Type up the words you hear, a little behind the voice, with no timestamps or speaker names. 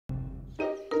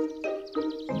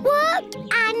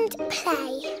out and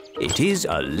play. It is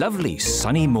a lovely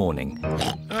sunny morning.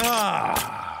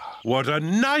 Ah, what a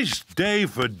nice day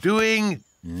for doing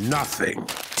nothing.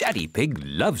 Daddy Pig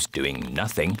loves doing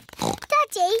nothing.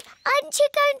 Daddy, aren't you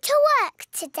going to work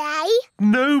today?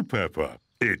 No, Peppa.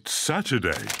 It's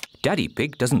Saturday. Daddy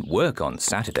Pig doesn't work on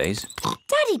Saturdays.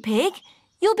 Daddy Pig,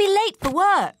 you'll be late for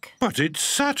work. But it's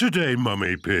Saturday,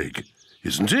 Mummy Pig,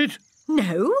 isn't it?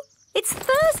 No, it's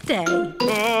Thursday.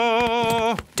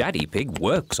 Oh! Daddy Pig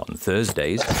works on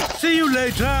Thursdays. See you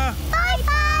later.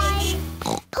 Bye-bye.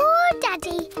 Poor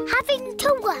Daddy having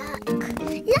to work.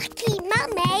 Lucky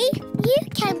Mummy, you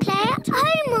can play at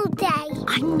home all day.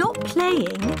 I'm not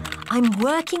playing. I'm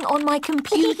working on my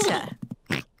computer.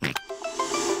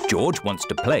 George wants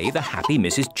to play the Happy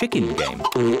Mrs. Chicken game.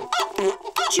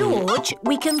 George,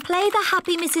 we can play the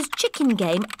Happy Mrs. Chicken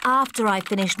game after I've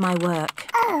finished my work.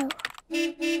 Oh.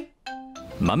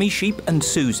 Mummy Sheep and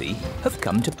Suzy have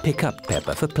come to pick up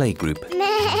Peppa for playgroup.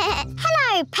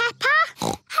 Hello, Peppa.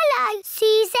 Hello,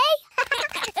 Suzy.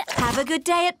 Have a good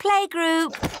day at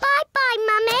playgroup. Bye-bye,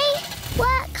 Mummy.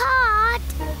 Work hard.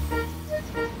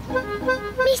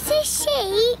 Mrs.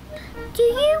 Sheep, do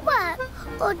you work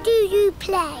or do you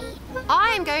play?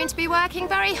 I'm going to be working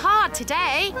very hard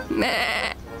today.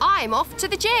 I'm off to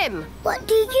the gym. What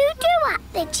do you do at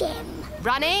the gym?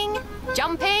 Running,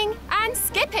 jumping and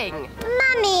skipping.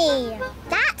 Mummy,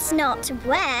 that's not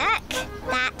work.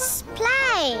 That's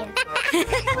play.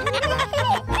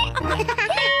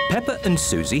 Peppa and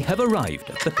Suzy have arrived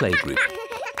at the playgroup.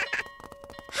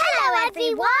 Hello,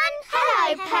 everyone.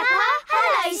 Hello, Peppa.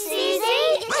 Hello,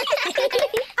 Suzy.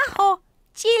 Oh,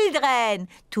 children,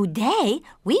 today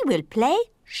we will play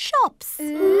shops.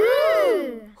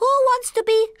 Ooh. Who wants to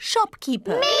be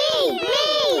shopkeeper? Me.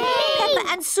 Peppa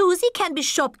and Suzy can be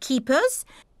shopkeepers.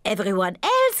 Everyone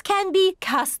else can be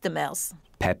customers.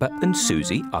 Peppa and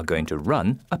Suzy are going to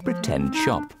run a pretend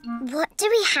shop. What do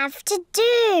we have to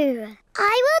do?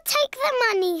 I will take the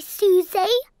money,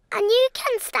 Suzy, and you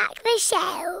can stack the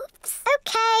shelves.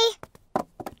 OK.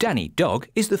 Danny Dog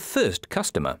is the first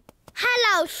customer.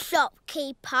 Hello,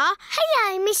 shopkeeper.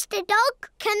 Hello, Mr. Dog.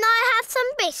 Can I have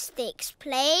some biscuits,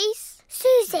 please?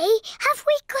 Suzy, have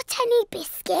we got any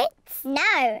biscuits?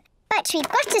 No, but we've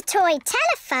got a toy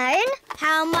telephone.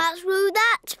 How much will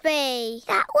that be?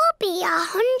 That will be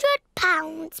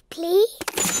 £100,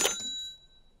 please.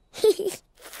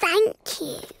 Thank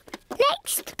you.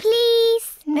 Next,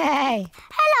 please. No.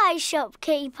 Hello,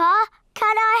 shopkeeper.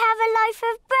 Can I have a loaf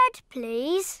of bread,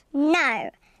 please?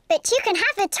 No, but you can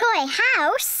have the toy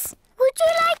house. Would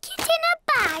you like it in a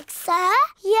bag, sir?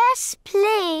 Yes,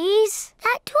 please.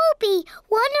 That will be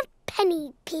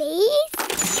 £1,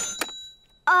 please.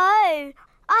 Oh,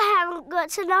 I haven't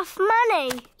got enough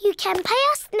money. You can pay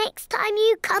us next time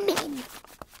you come in.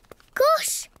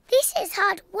 Gosh, this is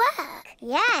hard work.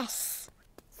 Yes.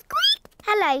 Squeak.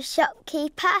 Hello,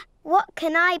 shopkeeper. What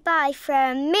can I buy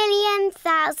for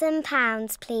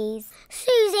 £1,000,000, please?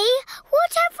 Suzy,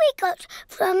 what have we got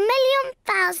for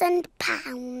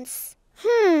 £1,000,000?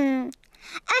 A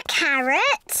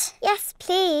carrot? Yes,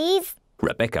 please.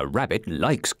 Rebecca Rabbit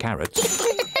likes carrots.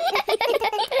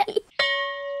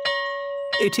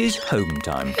 It is home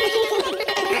time.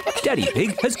 Daddy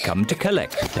Pig has come to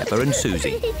collect Peppa and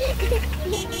Suzy.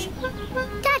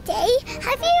 Daddy,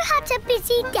 have you had a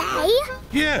busy day?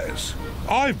 Yes,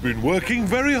 I've been working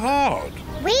very hard.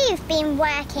 We've been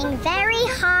working very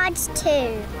hard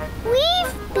too.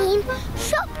 We've been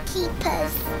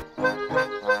shopkeepers.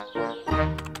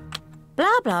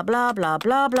 Blah, blah, blah, blah,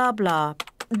 blah, blah, blah.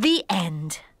 The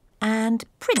end. And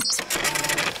print.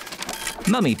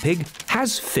 Mummy Pig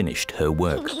has finished her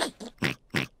work.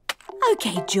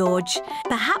 OK, George.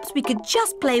 Perhaps we could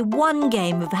just play one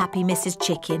game of Happy Mrs.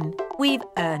 Chicken. We've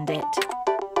earned it.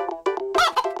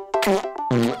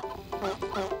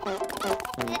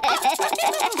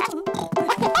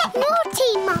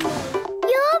 Naughty, Mummy.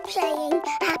 You're playing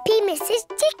Happy Mrs.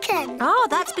 Chicken. Ah,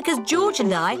 that's because George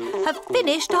and I have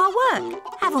finished our work.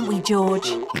 Haven't we,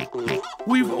 George?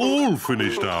 We've all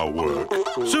finished our work,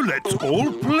 so let's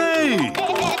all play.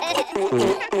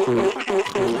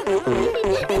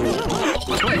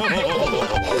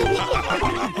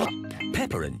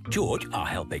 Peppa and George are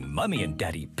helping Mummy and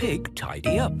Daddy Pig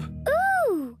tidy up.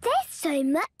 Ooh, there's so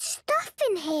much stuff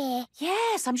in here.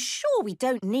 Yes, I'm sure we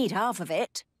don't need half of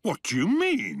it. What do you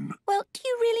mean? Well, do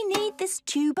you really need this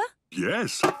tuba?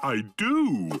 Yes, I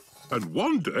do. And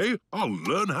one day I'll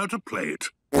learn how to play it.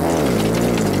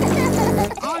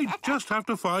 I just have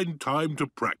to find time to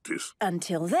practice.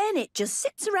 Until then, it just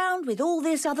sits around with all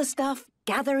this other stuff,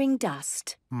 gathering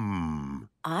dust.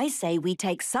 I say we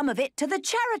take some of it to the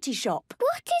charity shop.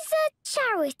 What is a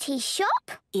charity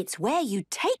shop? It's where you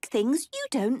take things you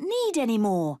don't need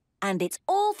anymore. And it's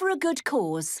all for a good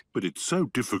cause. But it's so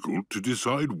difficult to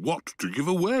decide what to give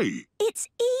away. It's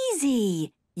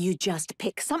easy. You just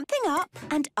pick something up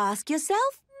and ask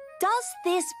yourself, does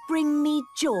this bring me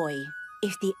joy?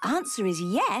 If the answer is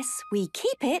yes, we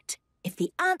keep it. If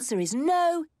the answer is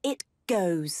no, it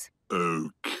goes.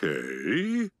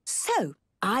 OK. So,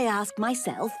 I ask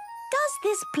myself, does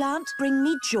this plant bring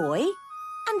me joy?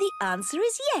 And the answer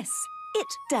is yes, it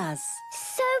does.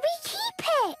 So we keep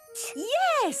it?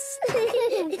 Yes!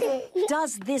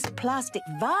 Does this plastic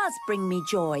vase bring me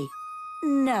joy?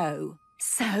 No.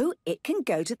 So it can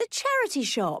go to the charity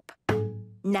shop.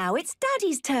 Now it's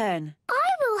Daddy's turn. I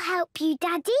will help you,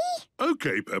 Daddy.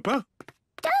 OK, Peppa.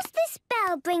 Does this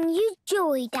bell bring you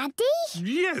joy, Daddy?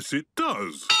 Yes, it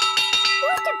does.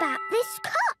 What about this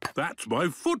cup? That's my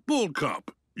football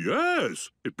cup. Yes,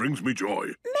 it brings me joy.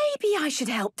 Maybe I should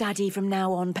help Daddy from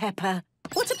now on, Peppa.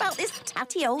 What about this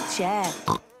tatty old chair?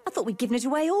 I thought we'd given it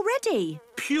away already.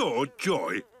 Pure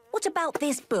joy. What about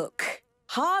this book?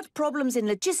 Hard Problems in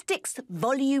Logistics,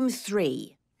 Volume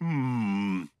 3.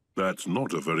 That's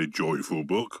not a very joyful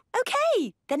book.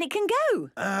 OK, then it can go.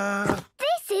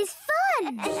 This is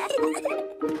fun.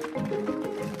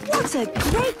 What a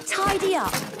great tidy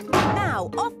up. Now,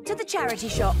 off to the charity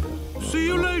shop. See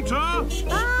you later.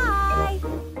 Bye.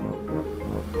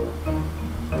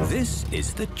 This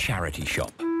is the charity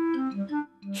shop.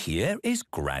 Here is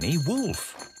Granny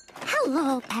Wolf.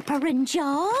 Hello, Peppa and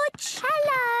George.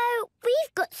 Hello.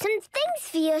 We've got some things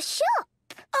for your shop.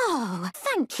 Oh,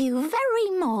 thank you very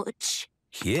much.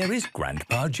 Here is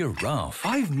Grandpa Giraffe.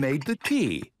 I've made the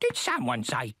tea. Did someone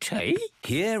say tea?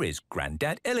 Here is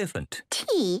Grandad Elephant.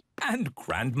 Tea? And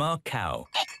Grandma Cow.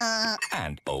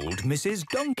 And old Mrs.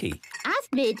 Donkey. I've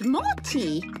made more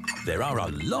tea. There are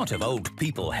a lot of old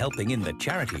people helping in the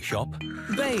charity shop.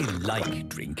 They like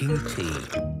drinking tea.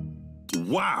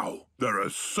 Wow, there are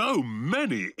so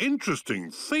many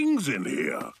interesting things in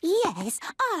here. Yes,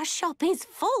 our shop is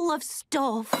full of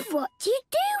stuff. What do you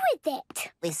do with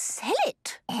it? We sell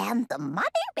it, and the money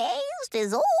raised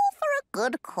is all for a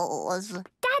good cause.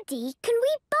 Daddy, can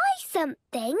we buy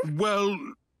something? Well,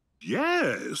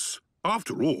 yes.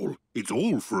 After all, it's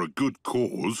all for a good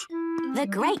cause. The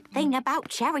great thing about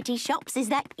charity shops is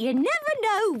that you never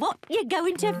know what you're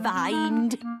going to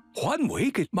find. One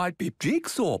week it might be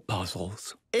jigsaw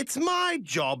puzzles. It's my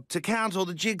job to count all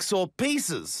the jigsaw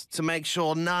pieces to make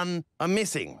sure none are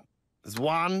missing. There's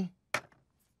 1,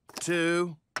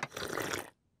 2,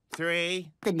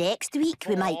 3. The next week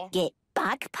we 4, might get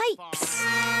bagpipes.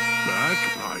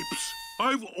 Bagpipes.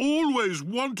 I've always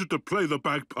wanted to play the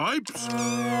bagpipes.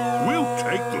 We'll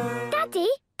take them. Daddy,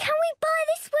 can we buy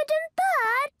this wooden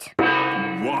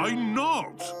bird? Why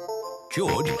not?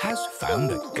 George has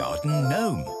found a garden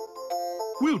gnome.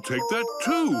 We'll take that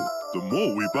too. The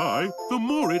more we buy, the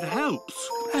more it helps.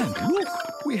 And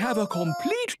look, we have a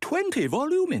complete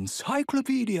 20-volume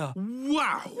encyclopedia.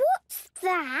 Wow! What's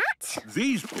that?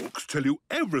 These books tell you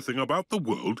everything about the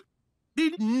world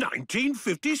in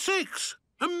 1956.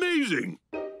 Amazing!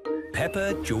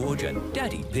 Peppa, George and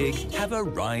Daddy Pig have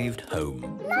arrived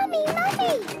home. Mummy,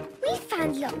 we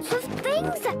found lots of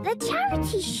things at the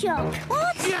charity shop.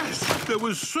 What? Yes, there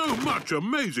was so much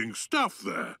amazing stuff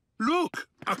there. Look,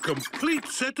 a complete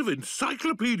set of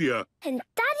encyclopedia. And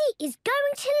Daddy is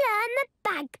going to learn the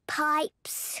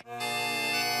bagpipes.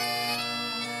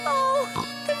 Oh,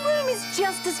 the room is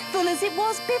just as full as it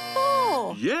was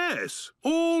before. Yes,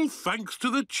 all thanks to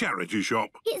the charity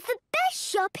shop. It's the best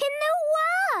shop in the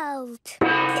world.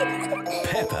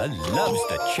 Peppa loves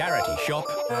the charity shop.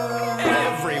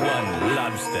 Everyone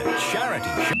loves the charity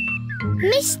shop.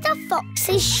 Mr.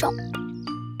 Fox's shop.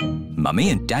 Mummy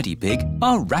and Daddy Pig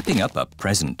are wrapping up a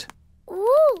present.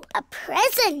 Ooh, a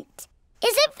present.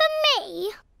 Is it for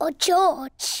me or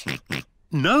George?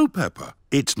 No, Peppa,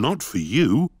 it's not for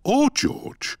you or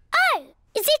George. Oh,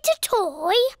 is it a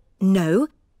toy? No,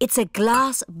 it's a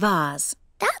glass vase.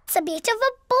 That's a bit of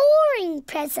a boring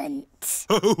present.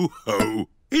 Ho, ho!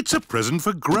 It's a present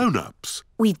for grown-ups.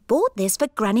 We've bought this for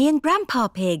Granny and Grandpa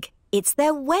Pig. It's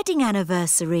their wedding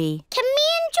anniversary. Can me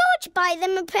and George buy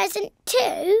them a present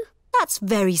too? That's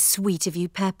very sweet of you,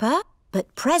 Peppa.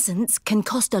 But presents can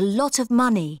cost a lot of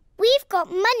money. We've got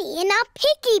money in our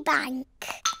piggy bank.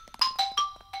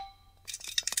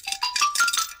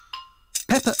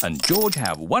 Peppa and George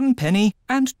have 1 penny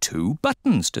and 2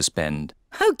 buttons to spend.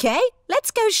 OK,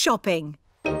 let's go shopping.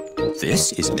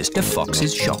 This is Mr.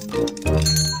 Fox's shop.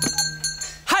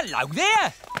 Hello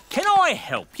there. Can I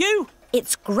help you?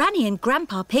 It's Granny and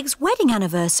Grandpa Pig's wedding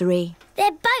anniversary.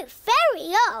 They're both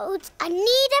very old and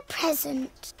need a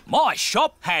present. My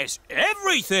shop has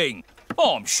everything.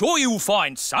 I'm sure you'll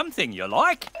find something you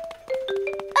like.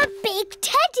 A big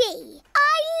teddy.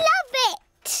 I love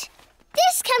it.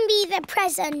 This can be the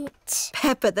present.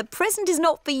 Peppa, the present is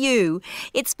not for you.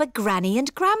 It's for Granny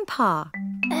and Grandpa.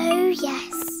 Oh,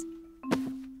 yes.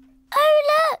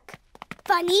 Oh, look.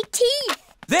 Funny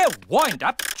teeth. They're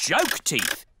wind-up joke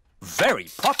teeth. Very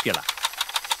popular.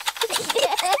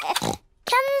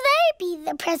 Can they be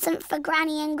the present for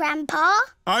Granny and Grandpa?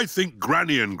 I think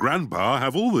Granny and Grandpa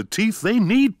have all the teeth they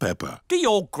need, Peppa. Do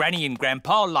your Granny and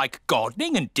Grandpa like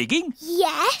gardening and digging?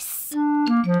 Yes.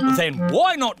 Then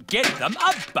why not get them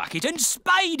a bucket and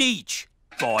spade each?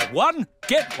 Buy one,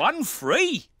 get one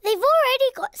free. They've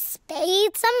already got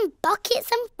spades and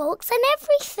buckets and forks and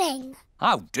everything.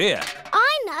 Oh, dear.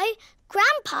 I know.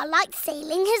 Grandpa likes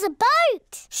sailing his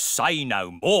boat. Say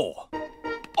no more.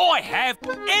 I have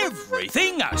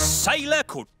everything a sailor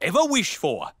could ever wish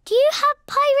for. Do you have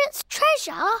pirate's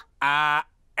treasure?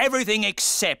 Everything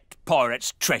except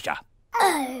pirate's treasure.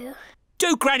 Oh.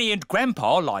 Do Granny and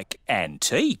Grandpa like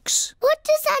antiques? What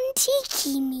does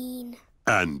antique mean?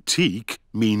 Antique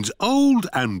means old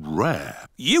and rare.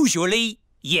 Usually,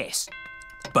 yes.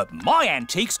 But my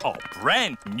antiques are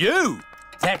brand new.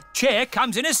 That chair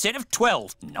comes in a set of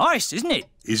 12. Nice, isn't it?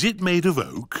 Is it made of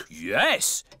oak?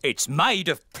 Yes, it's made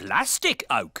of plastic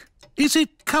oak. Is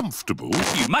it comfortable?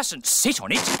 You mustn't sit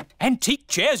on it. Antique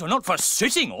chairs are not for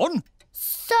sitting on.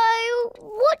 So,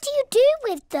 what do you do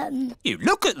with them? You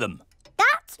look at them.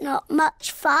 That's not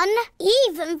much fun,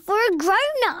 even for a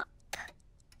grown-up.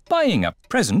 Buying a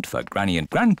present for Granny and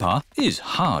Grandpa is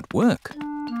hard work.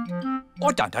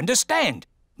 I don't understand.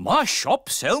 My shop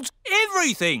sells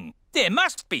everything. There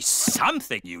must be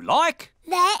something you like.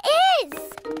 There is.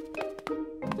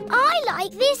 I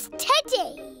like this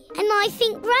teddy. And I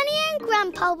think Granny and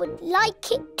Grandpa would like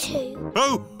it too.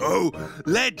 Oh,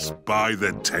 let's buy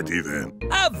the teddy then.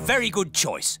 A very good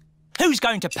choice. Who's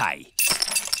going to pay?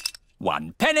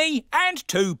 1 penny and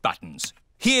 2 buttons.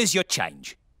 Here's your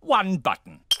change. 1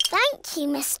 button. Thank you,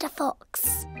 Mr.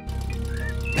 Fox.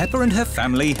 Peppa and her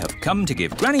family have come to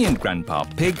give Granny and Grandpa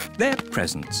Pig their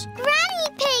presents. Granny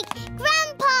Pig!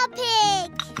 Grandpa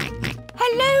Pig!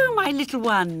 Hello, my little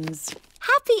ones.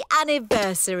 Happy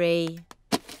anniversary.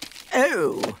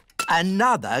 Oh,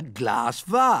 another glass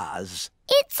vase.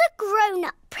 It's a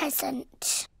grown-up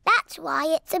present. That's why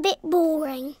it's a bit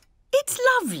boring. It's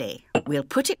lovely. We'll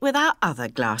put it with our other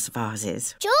glass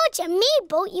vases. George and me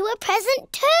bought you a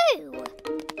present too.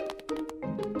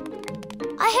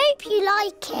 I hope you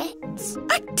like it.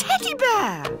 A teddy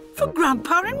bear for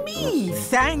Grandpa and me.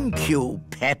 Thank you,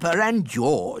 Peppa and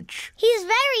George. He's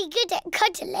very good at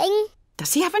cuddling.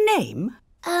 Does he have a name?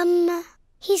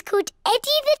 He's called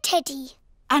Eddie the Teddy.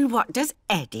 And what does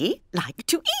Eddie like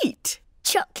to eat?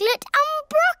 Chocolate and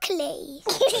broccoli.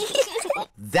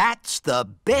 That's the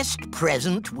best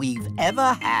present we've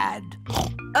ever had.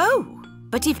 Oh,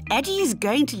 but if Eddie is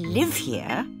going to live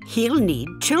here, he'll need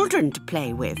children to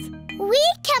play with. We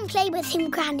can play with him,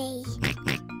 Granny.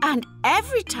 And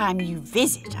every time you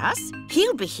visit us,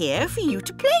 he'll be here for you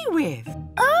to play with.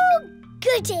 Oh,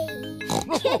 goody.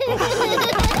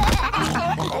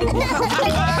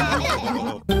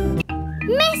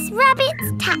 Miss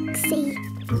Rabbit's taxi.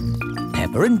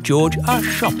 Peppa and George are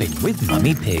shopping with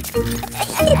Mummy Pig.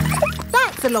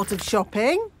 That's a lot of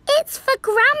shopping. It's for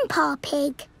Grandpa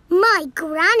Pig. My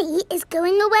granny is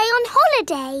going away on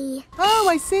holiday. Oh,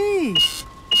 I see.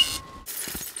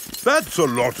 That's a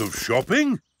lot of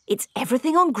shopping. It's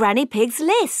everything on Granny Pig's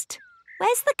list.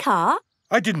 Where's the car?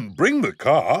 I didn't bring the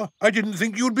car. I didn't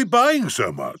think you'd be buying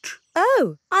so much.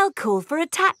 Oh, I'll call for a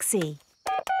taxi.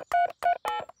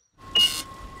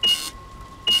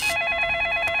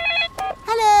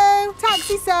 Hello,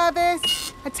 taxi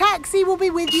service. A taxi will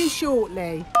be with you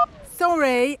shortly.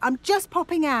 Sorry, I'm just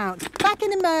popping out. Back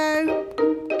in a mo.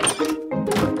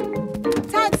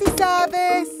 Taxi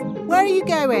service. Where are you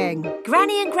going?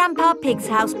 Granny and Grandpa Pig's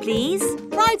house, please.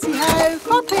 Righty-ho,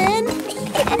 hop in.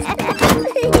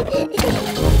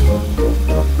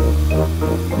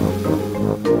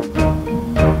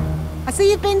 I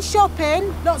see you've been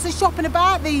shopping. Lots of shopping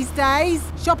about these days.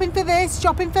 Shopping for this,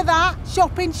 shopping for that.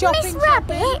 Shopping. Miss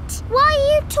Rabbit, why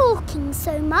are you talking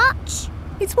so much?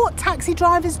 It's what taxi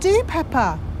drivers do,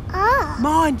 Peppa. Ah.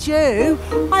 Mind you,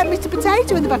 I had Mr.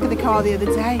 Potato in the back of the car the other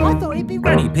day. I thought he'd be...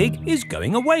 Granny Pig is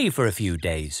going away for a few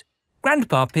days.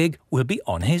 Grandpa Pig will be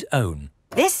on his own.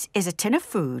 This is a tin of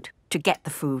food. To get the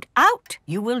food out,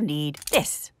 you will need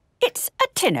this. It's a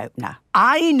tin opener.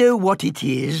 I know what it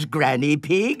is, Granny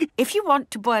Pig. If you want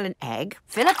to boil an egg,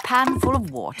 fill a pan full of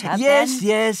water,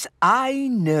 Yes, I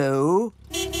know.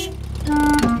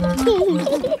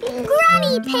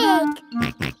 Granny Pig!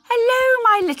 Hello,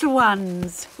 my little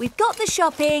ones. We've got the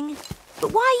shopping.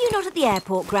 But why are you not at the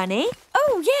airport, Granny?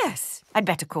 Oh, yes. I'd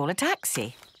better call a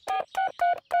taxi.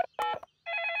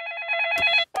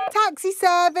 Taxi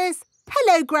service.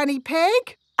 Hello, Granny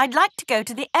Pig. I'd like to go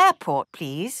to the airport,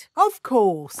 please. Of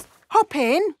course. Hop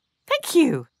in. Thank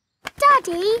you.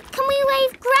 Daddy, can we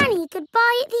wave Granny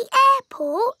goodbye at the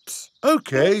airport?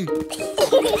 OK.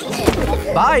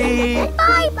 Bye.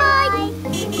 Bye-bye.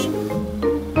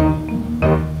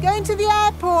 Going to the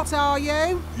airport, are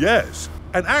you? Yes.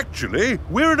 And actually,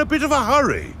 we're in a bit of a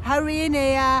hurry. Hurry in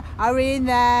here, hurry in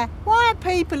there. Why are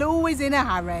people always in a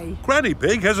hurry? Granny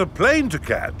Pig has a plane to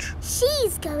catch.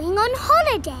 She's going on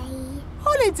holiday.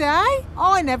 Holiday?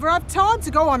 I never have time to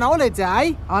go on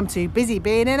holiday. I'm too busy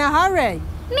being in a hurry.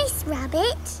 Miss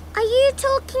Rabbit, are you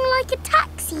talking like a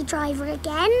taxi driver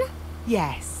again?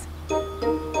 Yes.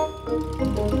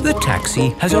 The taxi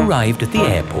has arrived at the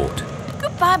airport.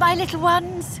 Goodbye, my little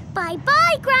ones.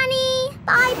 Bye-bye, Granny.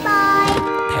 Bye-bye.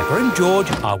 Peppa and George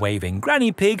are waving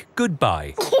Granny Pig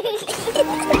goodbye.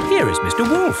 Here is Mr.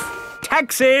 Wolf.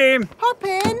 Taxi. Hop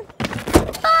in.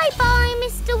 Bye-bye,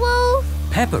 Mr. Wolf.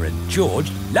 Peppa and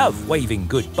George love waving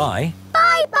goodbye.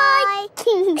 Bye-bye.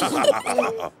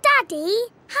 Daddy,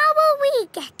 how are we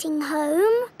getting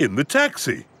home? In the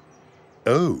taxi.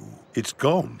 Oh, it's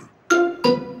gone.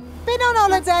 Been on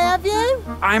holiday, have you?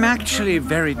 I'm actually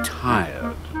very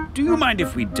tired. Do you mind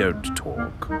if we don't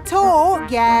talk? Talk?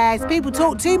 Yes. People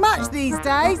talk too much these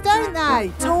days, don't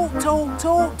they? Talk, talk,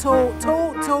 talk, talk,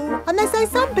 talk, talk. And they say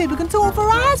some people can talk for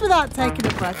hours without taking a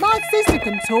breath. My sister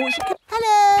can talk. She can...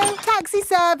 Hello, taxi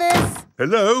service.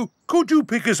 Hello? Could you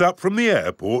pick us up from the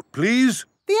airport, please?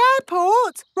 The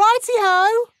airport?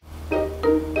 Righty-ho.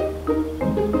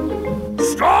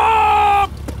 Stop!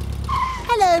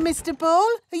 Hello, Mr. Bull.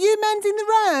 Are you mending the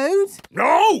road?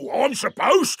 No, I'm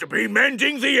supposed to be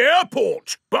mending the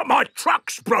airport, but my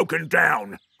truck's broken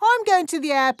down. I'm going to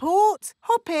the airport.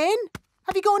 Hop in.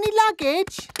 Have you got any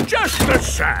luggage? Just the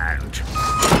sand.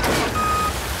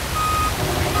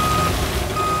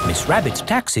 Miss Rabbit's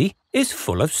taxi is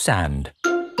full of sand.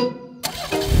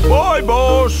 Bye,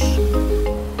 boss.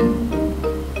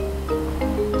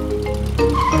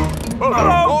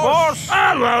 Hello, boss.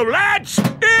 Hello, lads.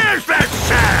 Here's the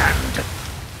sand.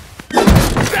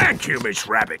 Thank you, Miss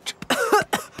Rabbit.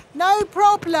 No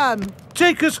problem.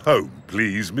 Take us home,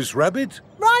 please, Miss Rabbit.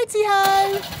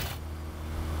 Righty-ho.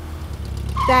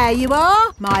 There you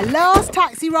are, my last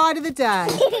taxi ride of the day.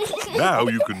 Now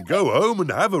you can go home and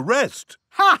have a rest.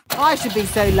 Ha! I should be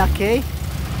so lucky.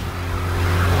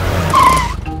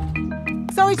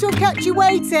 Sorry to have kept you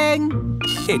waiting.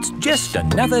 It's just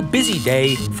another busy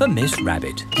day for Miss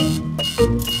Rabbit.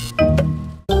 Biggest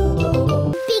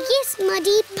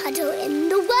muddy puddle in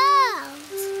the world.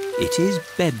 It is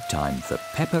bedtime for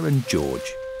Peppa and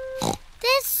George.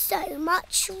 There's so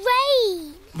much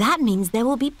rain. That means there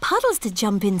will be puddles to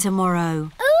jump in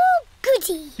tomorrow. Oh,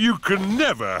 goody. You can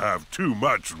never have too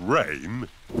much rain.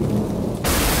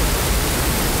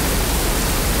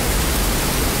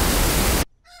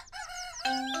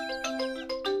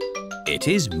 It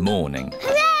is morning.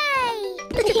 Hooray!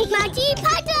 Muddy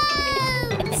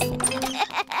puddles!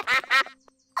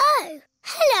 Oh,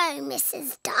 hello,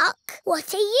 Mrs. Duck.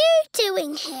 What are you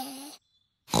doing here?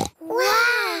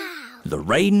 Wow! The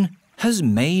rain has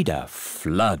made a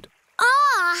flood.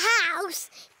 Our house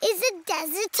is a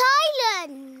desert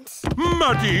island.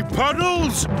 Muddy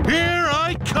puddles, here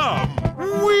I come.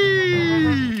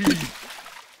 Whee!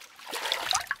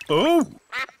 Oh!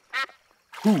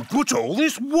 Who put all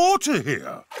this water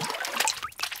here?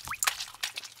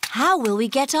 How will we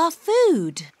get our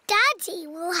food? Daddy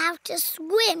will have to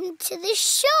swim to the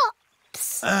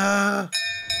shops.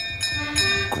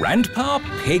 Grandpa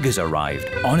Pig has arrived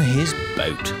on his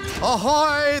boat.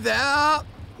 Ahoy there!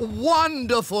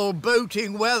 Wonderful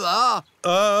boating weather.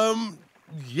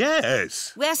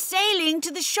 Yes. We're sailing to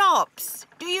the shops.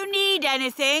 Do you need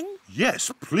anything?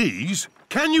 Yes, please.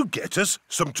 Can you get us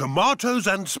some tomatoes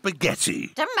and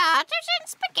spaghetti? Tomatoes and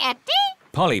spaghetti?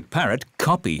 Polly Parrot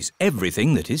copies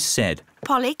everything that is said.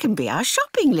 Polly can be our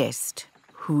shopping list.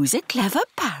 Who's a clever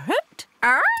parrot?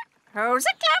 Who's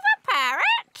a clever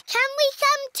parrot? Can we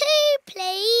come too,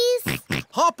 please?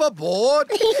 Hop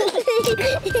aboard.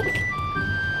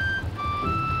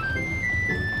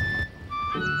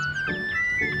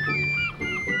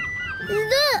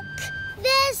 Look,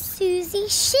 there's Suzy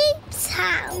Sheep's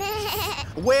house.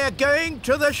 We're going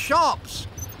to the shops.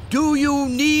 Do you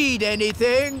need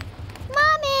anything?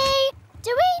 Mummy, do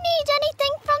we need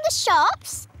anything from the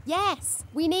shops? Yes,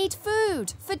 we need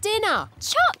food for dinner.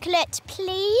 Chocolate,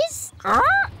 please.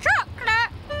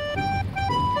 Chocolate!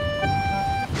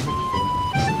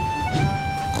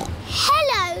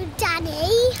 Hello,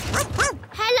 Danny.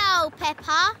 Hello,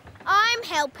 Peppa. I'm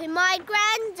helping my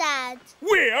granddad.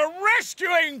 We're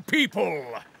rescuing people!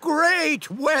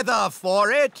 Great weather for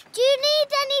it. Do you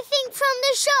need anything from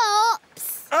the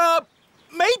shops?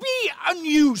 Maybe a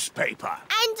newspaper.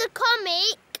 And a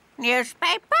comic?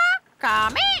 Newspaper?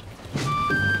 Comic?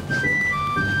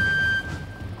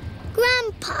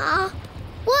 Grandpa,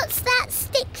 what's that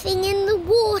stick thing in the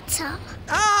water?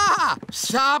 Ah!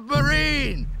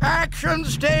 Submarine! Action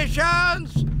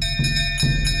stations!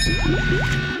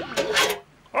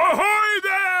 Ahoy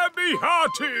there, me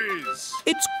hearties!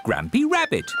 It's Grampy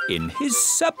Rabbit in his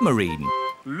submarine.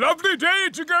 Lovely day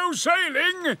to go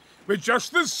sailing, with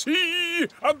just the sea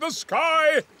and the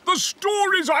sky, the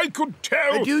stories I could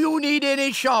tell. Do you need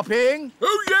any shopping?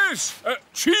 Oh, yes.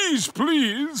 Cheese,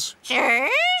 please.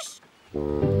 Cheese?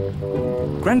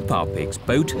 Grandpa Pig's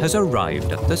boat has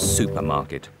arrived at the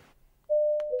supermarket.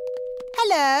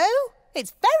 Hello.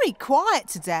 It's very quiet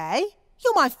today.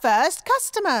 You're my first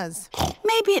customers.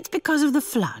 Maybe it's because of the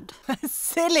flood.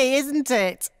 Silly, isn't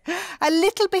it? A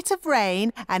little bit of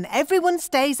rain and everyone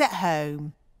stays at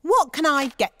home. What can I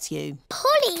get you?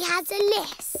 Polly has a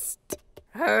list.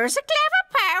 Who's a clever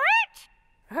parrot?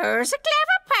 Who's a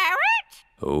clever parrot?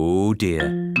 Oh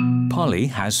dear. Polly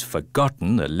has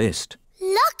forgotten the list.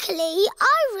 Luckily,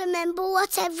 I remember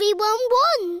what everyone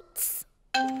wants.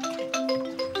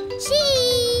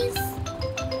 Cheese!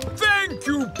 Thank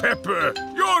you, Pepper.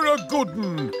 You're a good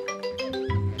un.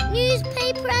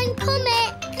 Newspaper and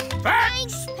comic.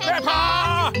 Thanks,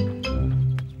 Peppa!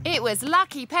 It was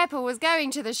lucky Peppa was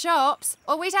going to the shops,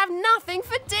 or we'd have nothing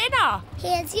for dinner.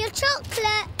 Here's your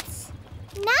chocolates.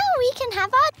 Now we can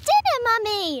have our dinner,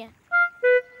 Mummy.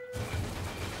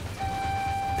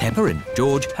 Peppa and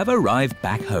George have arrived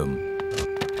back home.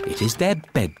 It is their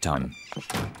bedtime.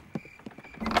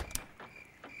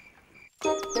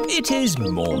 It is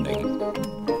morning.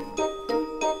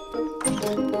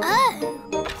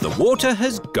 Oh. The water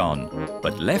has gone,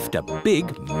 but left a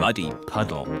big muddy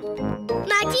puddle.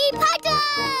 Muddy puddle!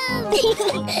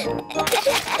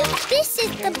 This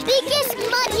is the biggest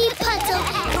muddy puddle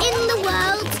in the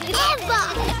world ever!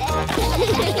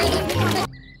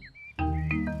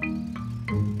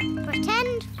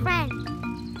 Pretend friend.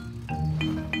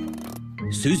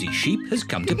 Suzy Sheep has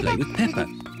come to play with Peppa.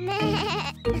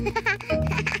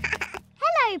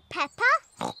 Hello, Peppa.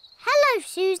 Hello,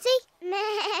 Suzy.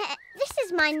 This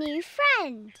is my new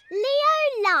friend,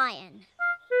 Leo Lion.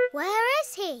 Where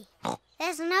is he?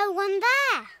 There's no one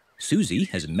there. Suzy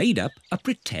has made up a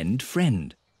pretend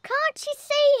friend. Can't you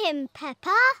see him,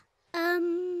 Peppa?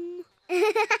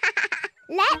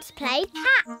 Let's play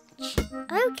catch.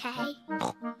 OK.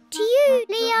 To you,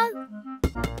 Leo.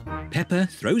 Peppa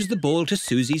throws the ball to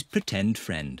Suzy's pretend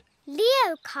friend.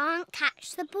 Leo can't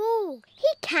catch the ball. He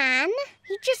can.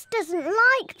 He just doesn't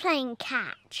like playing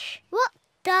catch. What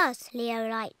does Leo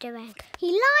like doing?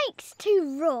 He likes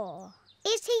to roar.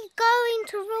 Is he going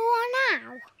to roar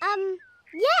now?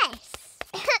 Yes.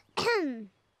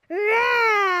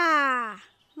 Roar.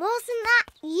 Wasn't that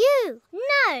you?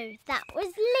 No, that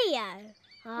was Leo.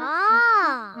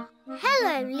 Ah.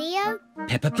 Hello, Leo.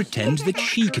 Peppa pretends that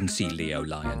she can see Leo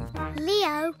Lion.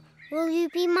 Leo, will you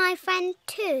be my friend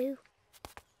too?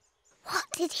 What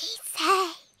did he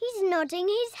say? He's nodding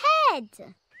his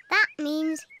head. That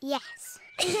means yes.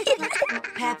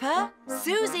 Peppa,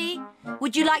 Suzy,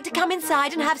 would you like to come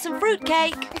inside and have some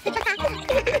fruitcake?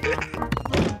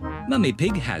 Mummy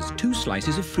Pig has 2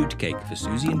 slices of fruitcake for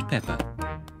Suzy and Peppa.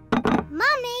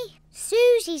 Mummy,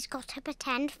 Suzy's got a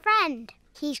pretend friend.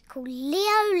 He's called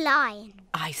Leo Lion.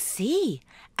 I see.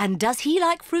 And does he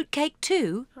like fruitcake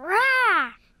too?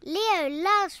 Rah! Leo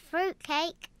loves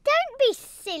fruitcake. Don't be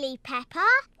silly, Peppa.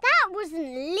 That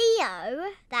wasn't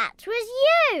Leo. That was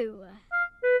you.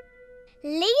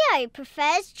 Leo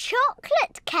prefers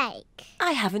chocolate cake.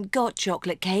 I haven't got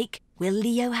chocolate cake. Will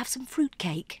Leo have some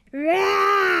fruitcake?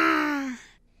 Rah!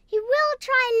 He will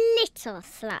try a little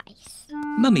slice.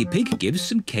 Mummy Pig gives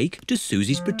some cake to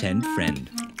Suzy's pretend friend.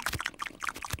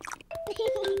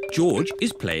 George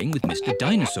is playing with Mr.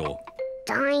 Dinosaur.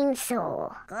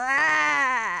 Dinosaur.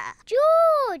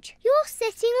 George, you're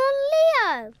sitting on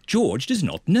Leo. George does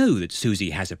not know that Suzy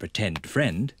has a pretend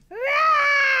friend.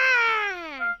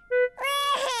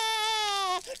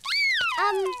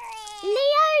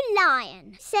 Leo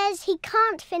Lion says he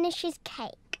can't finish his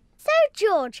cake, so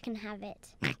George can have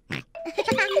it.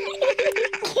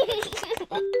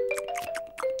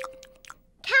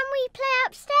 Can we play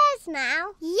upstairs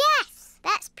now? Yes,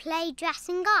 let's play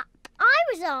dressing up. I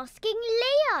was asking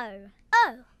Leo.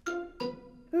 Oh.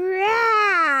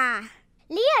 Rah!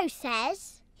 Leo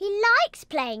says he likes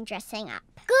playing dressing up.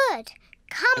 Good.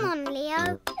 Come on,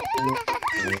 Leo.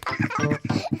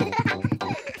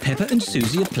 Peppa and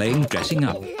Suzy are playing dressing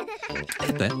up.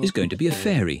 Peppa is going to be a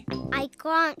fairy. I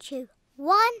grant you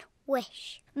one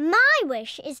wish. My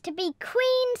wish is to be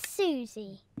Queen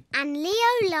Suzy. And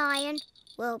Leo Lion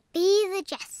will be the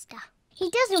jester. He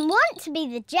doesn't want to be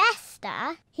the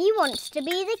jester. He wants to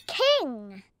be the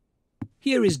king.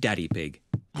 Here is Daddy Pig.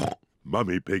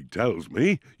 Mummy Pig tells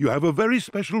me you have a very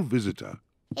special visitor.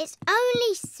 It's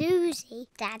only Suzy,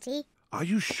 Daddy. Are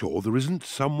you sure there isn't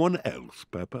someone else,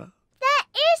 Peppa? There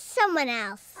is someone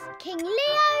else. King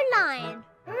Leo Lion.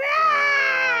 Roar!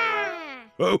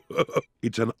 Oh,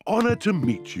 it's an honour to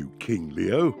meet you, King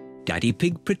Leo. Daddy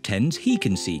Pig pretends he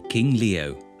can see King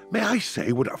Leo. May I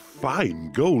say what a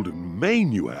fine golden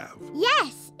mane you have?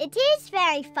 Yes, it is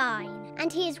very fine.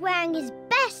 And he is wearing his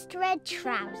best red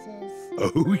trousers.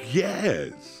 Oh,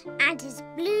 yes. And his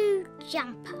blue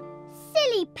jumper.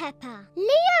 Silly Peppa.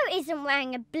 Leo isn't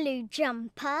wearing a blue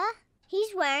jumper.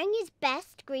 He's wearing his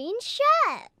best green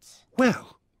shirt.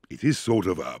 Well, it is sort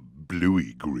of a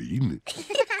bluey green.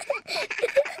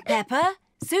 Peppa,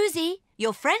 Suzy,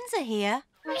 your friends are here.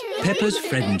 Peppa's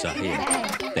friends are here.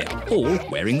 They are all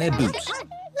wearing their boots.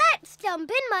 Let's jump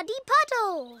in muddy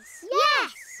puddles.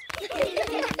 Yes.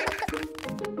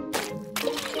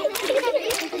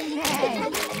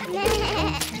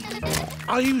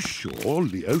 Are you sure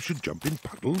Leo should jump in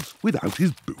puddles without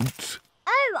his boots?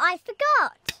 Oh, I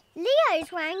forgot.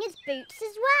 Leo's wearing his boots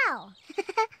as well.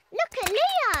 Look at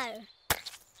Leo.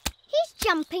 He's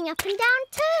jumping up and down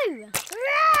too.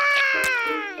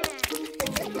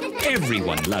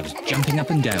 Everyone loves jumping up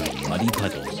and down in muddy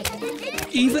puddles.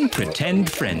 Even pretend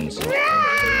friends.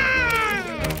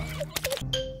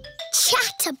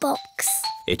 Chatterbox.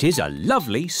 It is a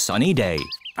lovely sunny day,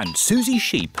 and Suzy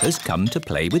Sheep has come to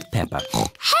play with Peppa.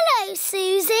 Hello,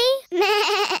 Suzy.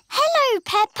 Hello,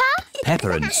 Peppa.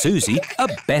 Peppa and Suzy are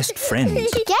best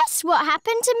friends. Guess what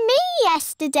happened to me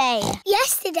yesterday?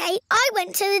 Yesterday, I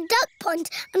went to the duck pond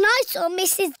and I saw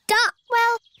Mrs. Duck.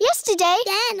 Well, yesterday...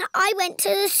 Then I went to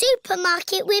the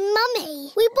supermarket with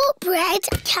Mummy. We bought bread,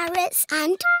 carrots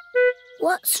and...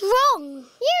 What's wrong?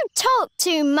 You talk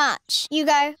too much. You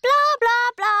go blah,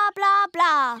 blah, blah, blah,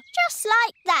 blah. Just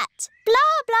like that.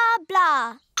 Blah, blah,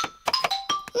 blah.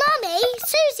 Mummy,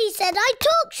 Suzy said I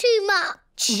talk too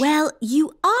much. Well,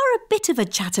 you are a bit of a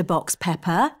chatterbox,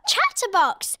 Peppa.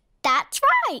 Chatterbox. That's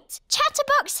right.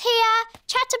 Chatterbox here,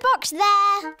 chatterbox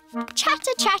there.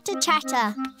 Chatter, chatter,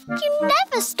 chatter. You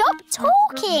never stop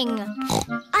talking.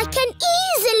 I can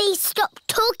easily stop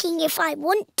talking if I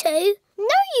want to.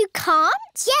 No, you can't.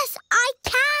 Yes, I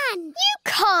can. You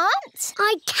can't.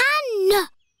 I can.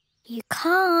 You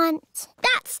can't.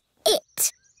 That's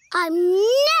it. I'm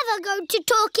never going to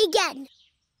talk again.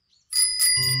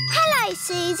 Hello,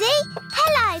 Suzy.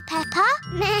 Hello, Peppa.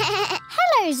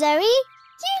 Hello, Zoe.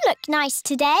 You look nice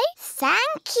today.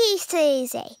 Thank you,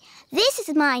 Suzy. This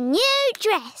is my new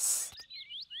dress.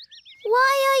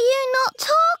 Why are you not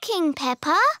talking,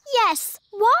 Peppa? Yes,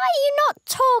 why are you not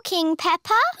talking,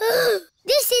 Peppa?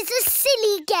 This is a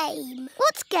silly game.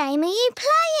 What game are you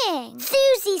playing?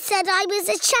 Suzy said I was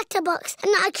a chatterbox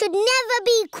and I could never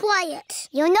be quiet.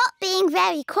 You're not being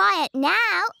very quiet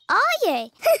now, are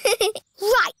you?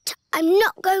 Right, I'm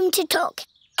not going to talk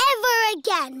ever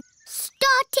again.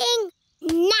 Starting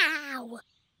now.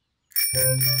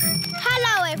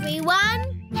 Hello,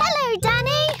 everyone. Hello,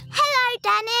 Danny. Hello,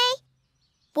 Danny.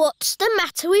 What's the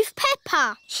matter with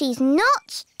Peppa? She's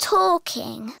not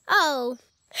talking. Oh,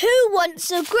 who wants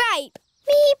a grape?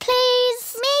 Me,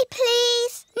 please. Me,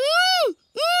 please.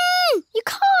 You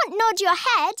can't nod your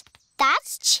head.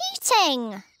 That's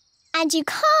cheating. And you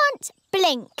can't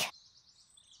blink.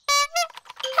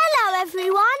 Hello,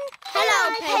 everyone.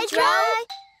 Hello, Pedro.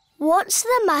 What's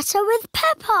the matter with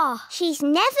Peppa? She's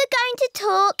never going to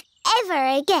talk ever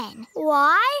again.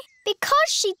 Why? Because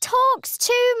she talks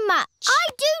too much. I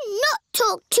do not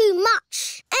talk too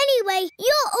much. Anyway,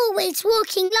 you're always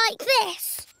walking like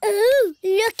this. Ooh,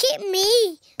 look at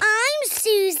me. I'm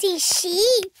Suzy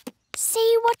Sheep.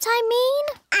 See what I mean?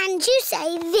 And you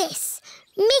say this.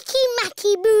 Mickey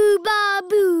Macky Boo Ba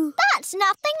Boo. That's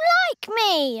nothing like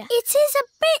me. It is a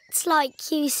bit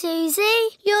like you,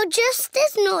 Suzy. You're just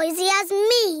as noisy as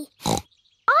me.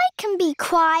 I can be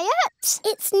quiet.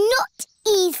 It's not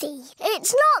easy.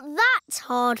 It's not that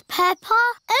hard,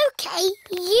 Peppa. OK,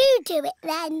 you do it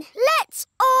then. Let's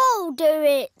all do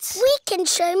it. We can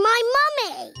show my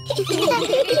mummy.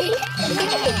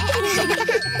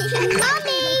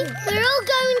 Mummy, we're all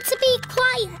going to be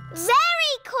quiet.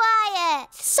 Very quiet.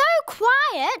 So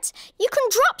quiet, you can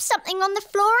drop something on the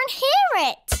floor and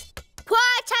hear it.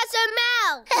 Quiet as a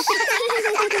mouse.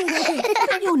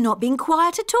 You're not being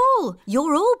quiet at all.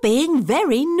 You're all being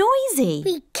very noisy.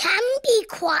 We can be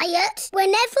quiet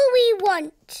whenever we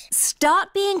want.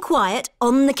 Start being quiet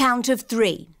on the count of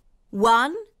 3.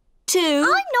 1, 2... I'm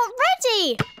not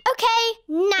ready. OK,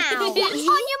 now. On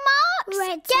your marks.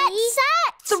 Ready. Get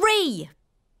set. 3.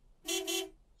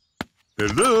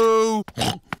 Hello?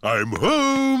 I'm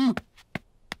home.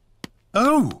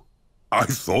 Oh, I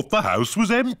thought the house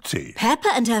was empty. Peppa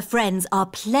and her friends are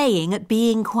playing at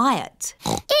being quiet.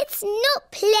 It's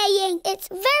not playing. It's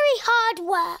very hard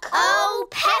work. Oh,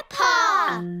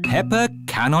 Peppa! Peppa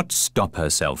cannot stop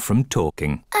herself from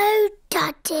talking. Oh,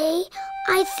 Daddy,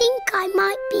 I think I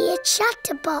might be a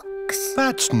chatterbox.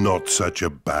 That's not such a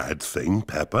bad thing,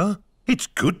 Peppa. It's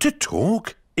good to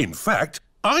talk. In fact,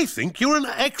 I think you're an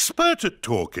expert at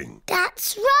talking.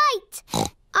 That's right.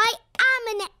 I am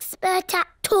an expert at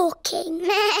talking.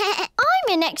 I'm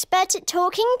an expert at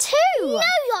talking too. No,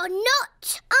 you're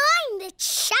not. I'm the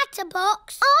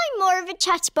chatterbox. I'm more of a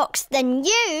chatterbox than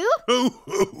you.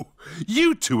 Oh,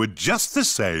 you two are just the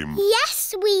same.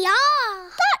 Yes, we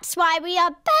are. That's why we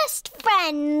are best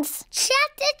friends.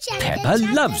 Chatter, chatter, Peppa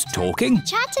chatter, loves talking.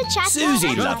 Chatter, chatter.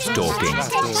 Suzy loves talking.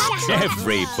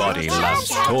 Everybody loves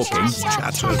talking.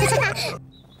 Chatter.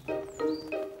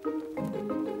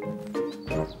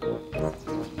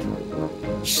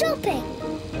 Shopping.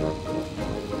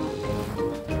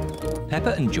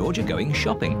 Peppa and George are going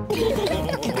shopping.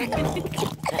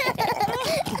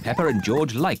 Peppa and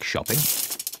George like shopping.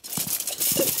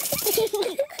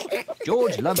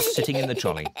 George loves sitting in the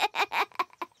trolley.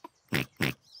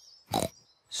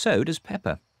 So does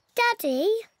Peppa. Daddy,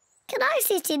 can I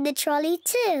sit in the trolley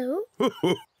too?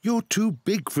 You're too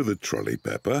big for the trolley,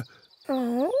 Peppa.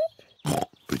 Oh.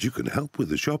 But you can help with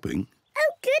the shopping.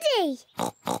 Oh, goody.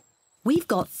 We've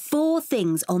got 4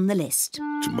 things on the list.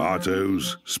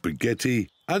 Tomatoes, spaghetti,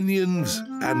 onions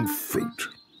and fruit.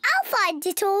 I'll find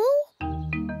it all.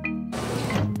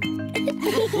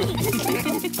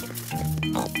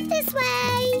 This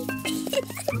way.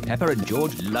 Peppa and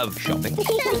George love shopping.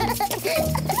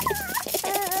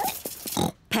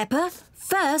 Peppa,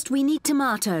 first we need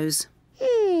tomatoes.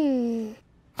 I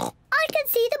can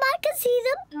see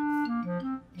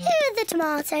them. Here are the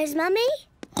tomatoes, Mummy.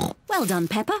 Well done,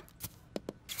 Peppa.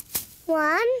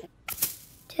 1,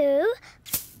 2,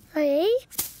 3,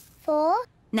 4.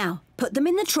 Now, put them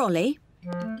in the trolley.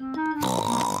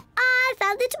 I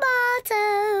found the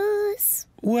tomatoes.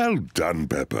 Well done,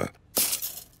 Peppa.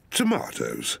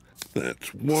 Tomatoes.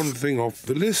 That's one thing off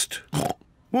the list.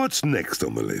 What's next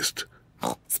on the list?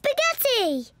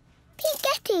 Spaghetti.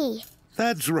 Spaghetti.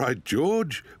 That's right,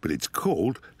 George, but it's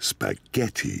called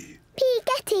spaghetti.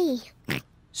 Spaghetti.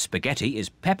 Spaghetti is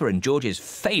Peppa and George's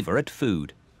favourite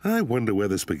food. I wonder where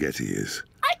the spaghetti is.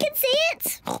 I can see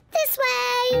it. This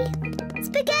way.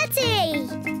 Spaghetti.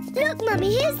 Look,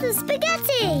 Mummy, here's the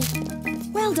spaghetti.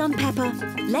 Well done, Peppa.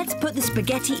 Let's put the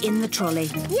spaghetti in the trolley.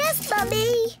 Yes,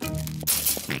 Mummy.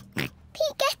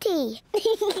 Spaghetti.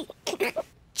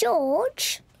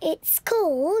 George, it's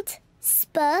called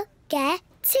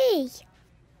spaghetti.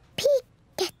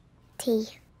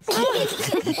 Spaghetti.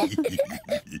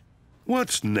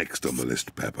 What's next on the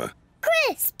list, Peppa?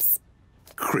 Crisps.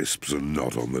 Crisps are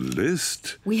not on the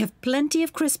list. We have plenty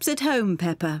of crisps at home,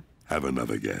 Peppa. Have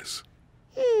another guess.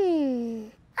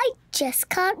 I just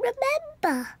can't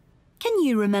remember. Can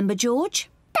you remember, George?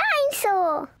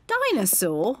 Dinosaur.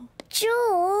 Dinosaur?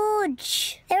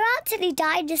 George, there aren't any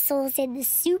dinosaurs in the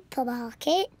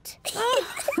supermarket.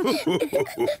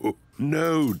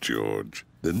 No, George.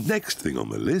 The next thing on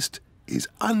the list is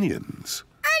onions.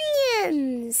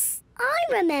 Onions. I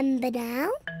remember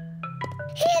now.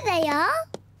 Here they are.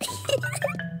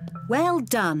 Well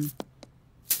done.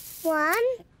 1,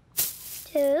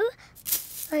 2,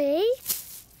 3,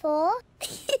 4.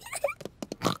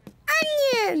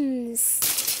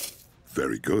 Onions.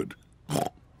 Very good.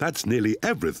 That's nearly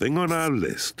everything on our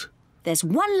list. There's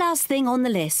one last thing on the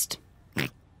list.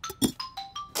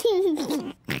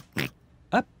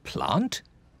 A plant?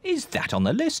 Is that on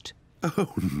the list?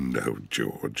 Oh, no,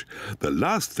 George. The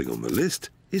last thing on the list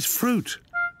is fruit.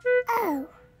 Oh.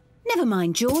 Never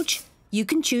mind, George. You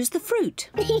can choose the fruit.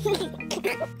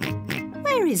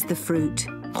 Where is the fruit?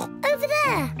 Over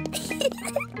there.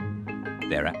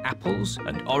 There are apples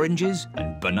and oranges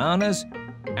and bananas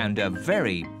and a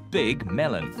very big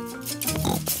melon.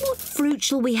 What fruit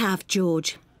shall we have,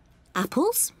 George?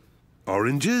 Apples?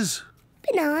 Oranges?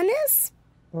 Bananas?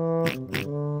 A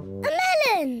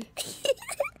melon!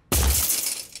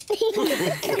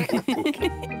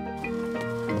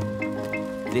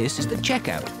 This is the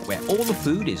checkout, where all the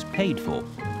food is paid for.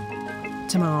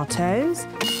 Tomatoes,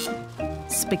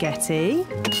 spaghetti,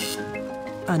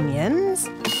 onions,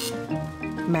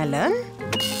 melon,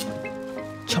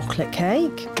 chocolate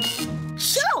cake.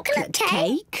 Chocolate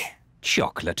cake?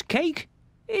 Chocolate cake?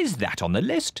 Is that on the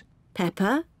list?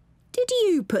 Peppa, did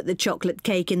you put the chocolate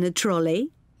cake in the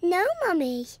trolley? No,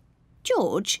 Mummy.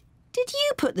 George, did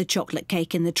you put the chocolate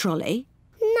cake in the trolley?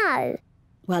 No.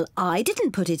 Well, I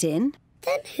didn't put it in.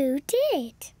 Then who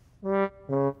did?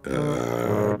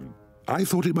 I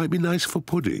thought it might be nice for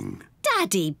pudding.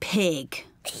 Daddy Pig.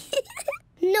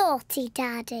 Naughty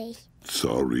Daddy.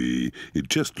 Sorry, it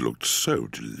just looked so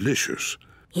delicious.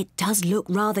 It does look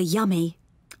rather yummy.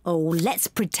 Oh, let's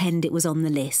pretend it was on the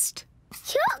list.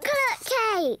 Chocolate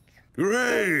cake!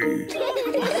 Hooray!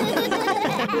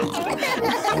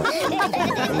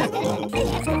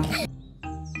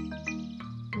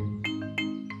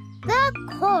 The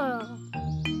coral.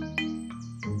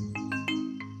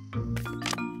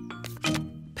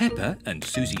 Peppa and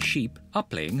Suzy Sheep are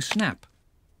playing Snap.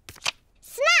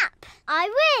 Snap! I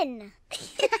win!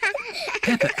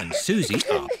 Peppa and Suzy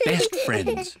are best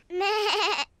friends.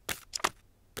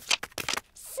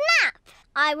 Snap!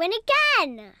 I win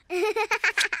again!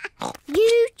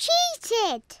 You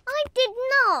cheated! I did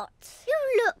not! You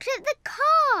looked at the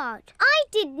card! I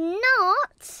did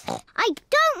not! I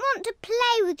don't want to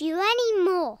play with you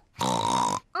anymore!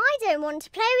 I don't want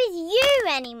to play with you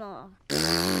anymore!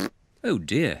 Oh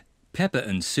dear, Peppa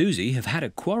and Suzy have had a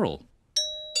quarrel.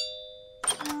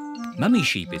 Mummy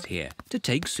Sheep is here to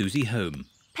take Suzy home.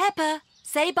 Peppa,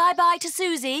 say bye-bye to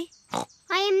Suzy.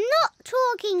 I am not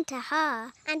talking to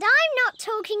her, and I'm not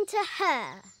talking to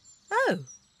her. Oh.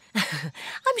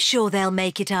 I'm sure they'll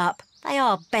make it up. They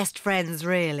are best friends,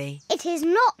 really. It is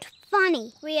not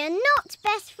funny. We are not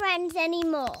best friends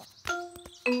anymore.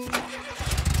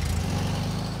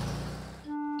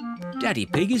 Daddy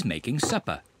Pig is making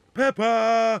supper.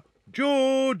 Peppa!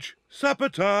 George! Supper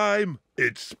time!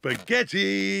 It's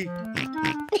spaghetti!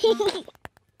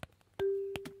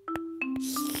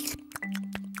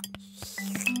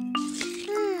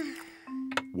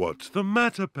 What's the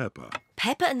matter, Peppa?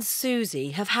 Peppa and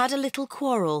Suzy have had a little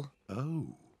quarrel.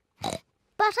 Oh.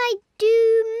 But I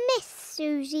do miss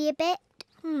Suzy a bit.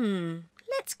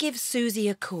 Let's give Suzy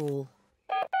a call.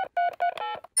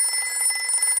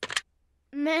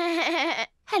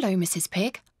 Hello, Mrs.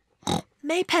 Pig.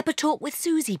 May Peppa talk with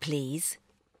Suzy, please?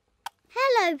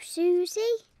 Hello,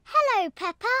 Suzy. Hello,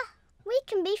 Peppa. We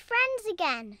can be friends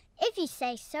again, if you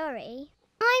say sorry.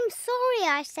 I'm sorry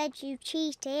I said you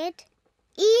cheated,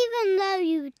 even though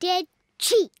you did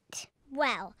cheat.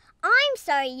 Well, I'm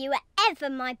sorry you were ever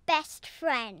my best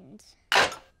friend.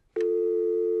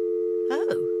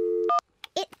 Oh.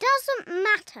 It doesn't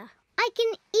matter. I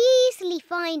can easily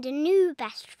find a new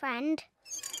best friend.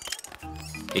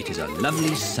 It is a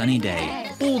lovely sunny day.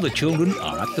 All the children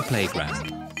are at the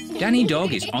playground. Danny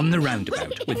Dog is on the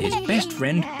roundabout with his best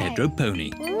friend Pedro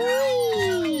Pony.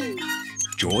 Whee!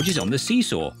 George is on the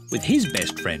seesaw with his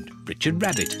best friend Richard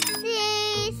Rabbit.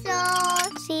 Seesaw,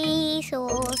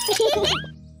 seesaw.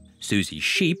 Suzy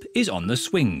Sheep is on the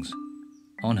swings,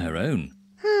 on her own.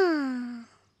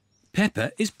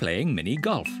 Peppa is playing mini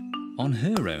golf, on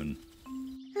her own.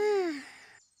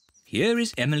 Here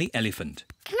is Emily Elephant.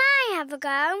 Can I have a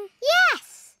go?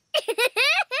 Yes!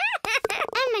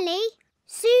 Emily,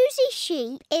 Suzy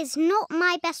Sheep is not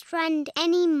my best friend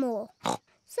anymore.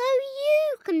 So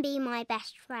you can be my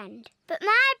best friend. But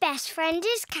my best friend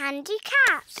is Candy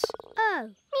Cat. Oh.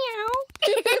 Meow.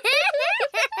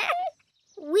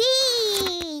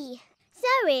 Wee!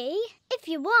 Zoe, if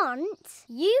you want,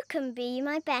 you can be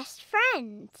my best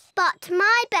friend. But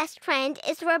my best friend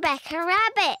is Rebecca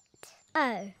Rabbit.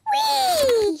 Oh.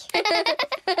 Whee!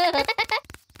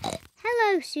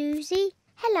 Hello, Suzy.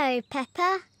 Hello,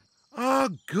 Peppa. Ah,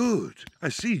 good. I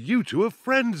see you two are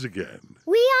friends again.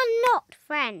 We are not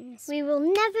friends. We will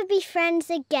never be friends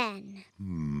again.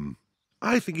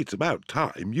 I think it's about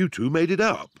time you two made it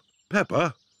up.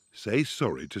 Peppa, say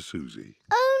sorry to Suzy.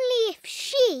 Only if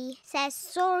she says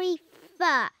sorry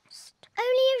first.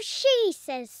 Only if she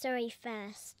says sorry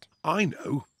first. I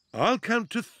know. I'll count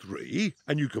to 3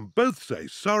 and you can both say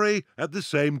sorry at the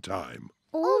same time.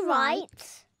 All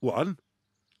right. 1,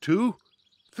 2,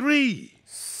 3.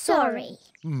 Sorry.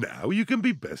 Now you can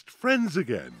be best friends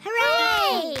again.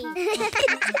 Hooray!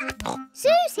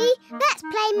 Suzy, let's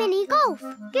play mini golf.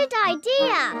 Good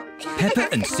idea. Peppa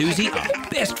and Suzy are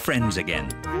best friends again.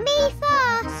 Me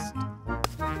first.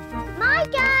 My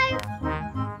go.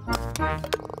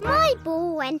 My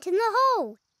ball went in the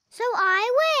hole, so I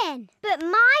win. But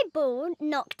my ball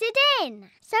knocked it in,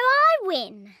 so I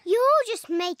win. You're just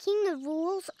making the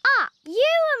rules up. You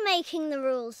are making the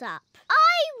rules up.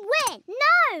 I win.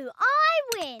 No, I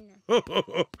win.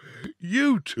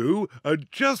 You two are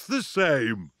just the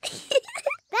same.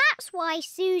 That's why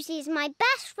Suzy's my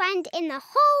best friend in the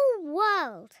whole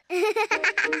world.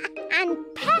 And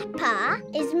Peppa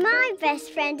is my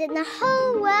best friend in the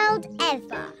whole world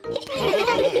ever.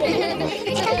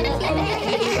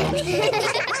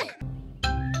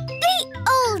 The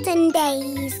olden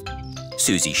days.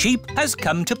 Suzy Sheep has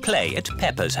come to play at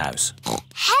Peppa's house.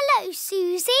 Hello,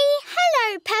 Suzy.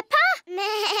 Hello, Peppa.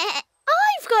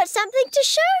 I've got something to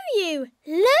show you.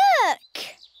 Look.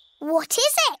 What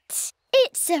is it?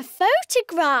 It's a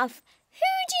photograph.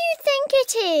 Who do you think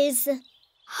it is?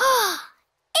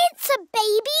 It's a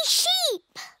baby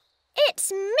sheep. It's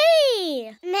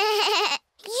me.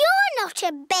 You're not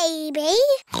a baby.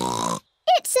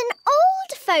 It's an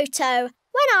old photo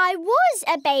when I was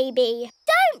a baby.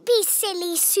 Don't be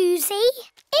silly, Suzy.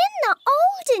 In the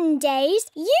olden days,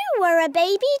 you were a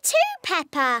baby too,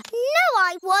 Peppa. No,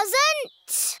 I wasn't.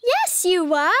 Yes, you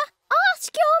were.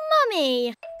 Ask your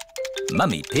mummy.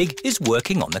 Mummy Pig is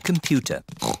working on the computer.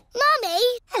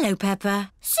 Mummy? Hello,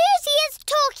 Peppa. Suzy is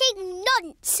talking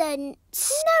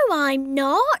nonsense. No, I'm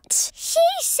not. She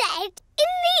said in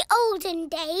the olden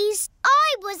days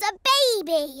I was a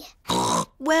baby.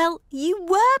 Well, you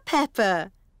were,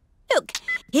 Peppa. Look,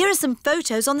 here are some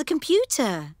photos on the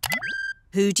computer.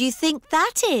 Who do you think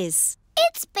that is?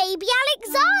 It's baby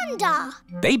Alexander.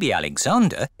 Baby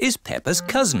Alexander is Peppa's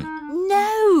cousin.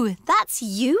 No, that's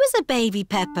you as a baby,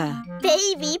 Peppa.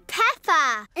 Baby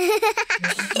Peppa.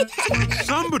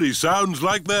 Somebody sounds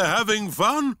like they're having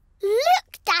fun.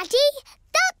 Look, Daddy.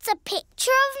 That's a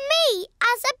picture of me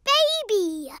as a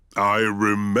baby. I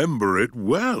remember it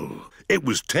well. It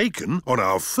was taken on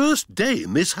our first day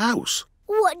in this house.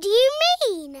 What do you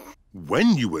mean?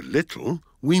 When you were little,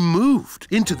 we moved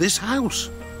into this house.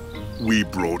 We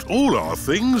brought all our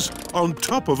things on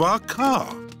top of our car.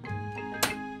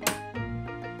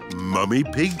 Mummy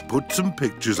Pig put some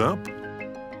pictures up.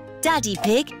 Daddy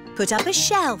Pig put up a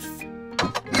shelf.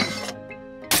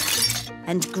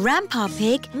 And Grandpa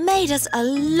Pig made us a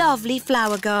lovely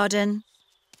flower garden.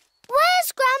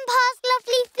 Where's Grandpa's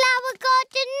lovely flower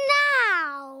garden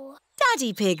now?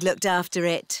 Daddy Pig looked after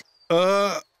it.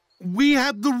 We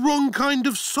had the wrong kind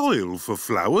of soil for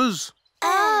flowers.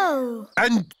 Oh.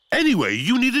 And anyway,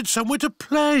 you needed somewhere to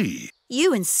play.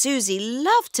 You and Suzy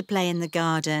loved to play in the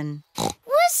garden.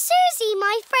 Was Suzy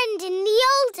my friend in the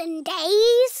olden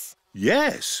days?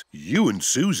 Yes, you and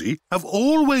Suzy have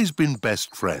always been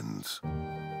best friends.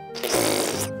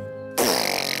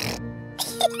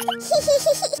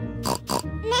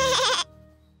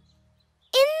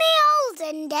 In the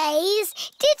olden days,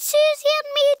 did Suzy and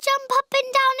me jump up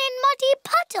and down in muddy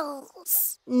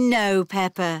puddles? No,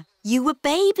 Peppa. You were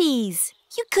babies.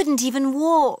 You couldn't even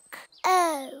walk.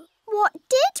 Oh, what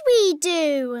did we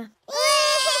do?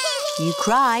 You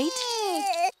cried.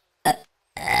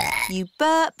 You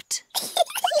burped.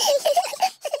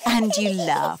 And you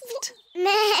laughed.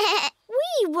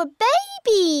 We were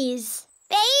babies.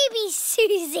 Baby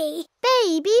Suzy.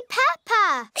 Baby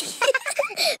Peppa.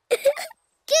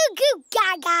 Goo goo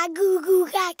gaga, goo goo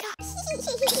gaga.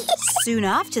 Soon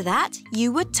after that,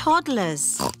 you were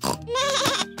toddlers.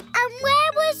 And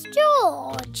where was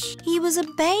George? He was a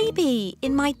baby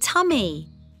in my tummy.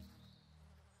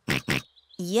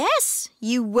 Yes,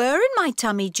 you were in my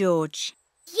tummy, George.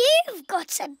 You've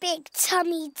got a big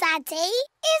tummy, Daddy.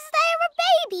 Is there a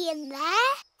baby in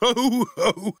there? Ho,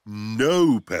 ho!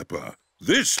 No, Peppa.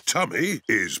 This tummy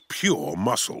is pure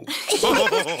muscle.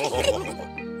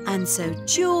 And so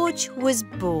George was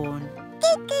born.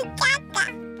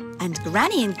 And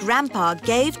Granny and Grandpa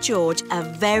gave George a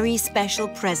very special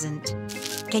present.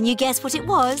 Can you guess what it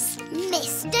was?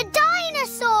 Mr.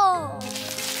 Dinosaur.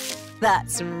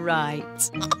 That's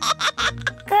right.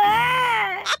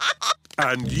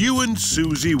 And you and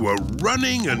Suzy were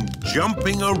running and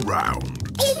jumping around.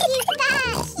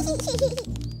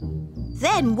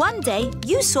 Then one day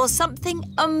you saw something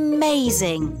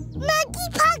amazing. Muggy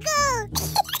Puggle.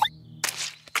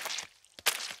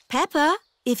 Peppa,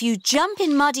 if you jump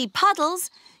in muddy puddles,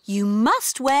 you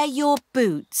must wear your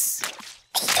boots.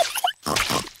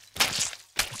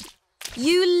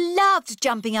 You loved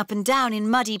jumping up and down in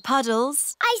muddy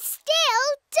puddles. I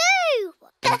still do.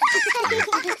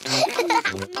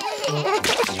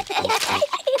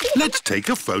 Let's take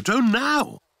a photo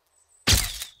now.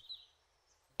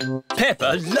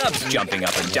 Peppa loves jumping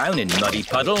up and down in muddy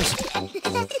puddles.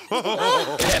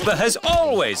 Peppa has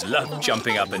always loved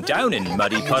jumping up and down in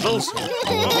muddy puddles.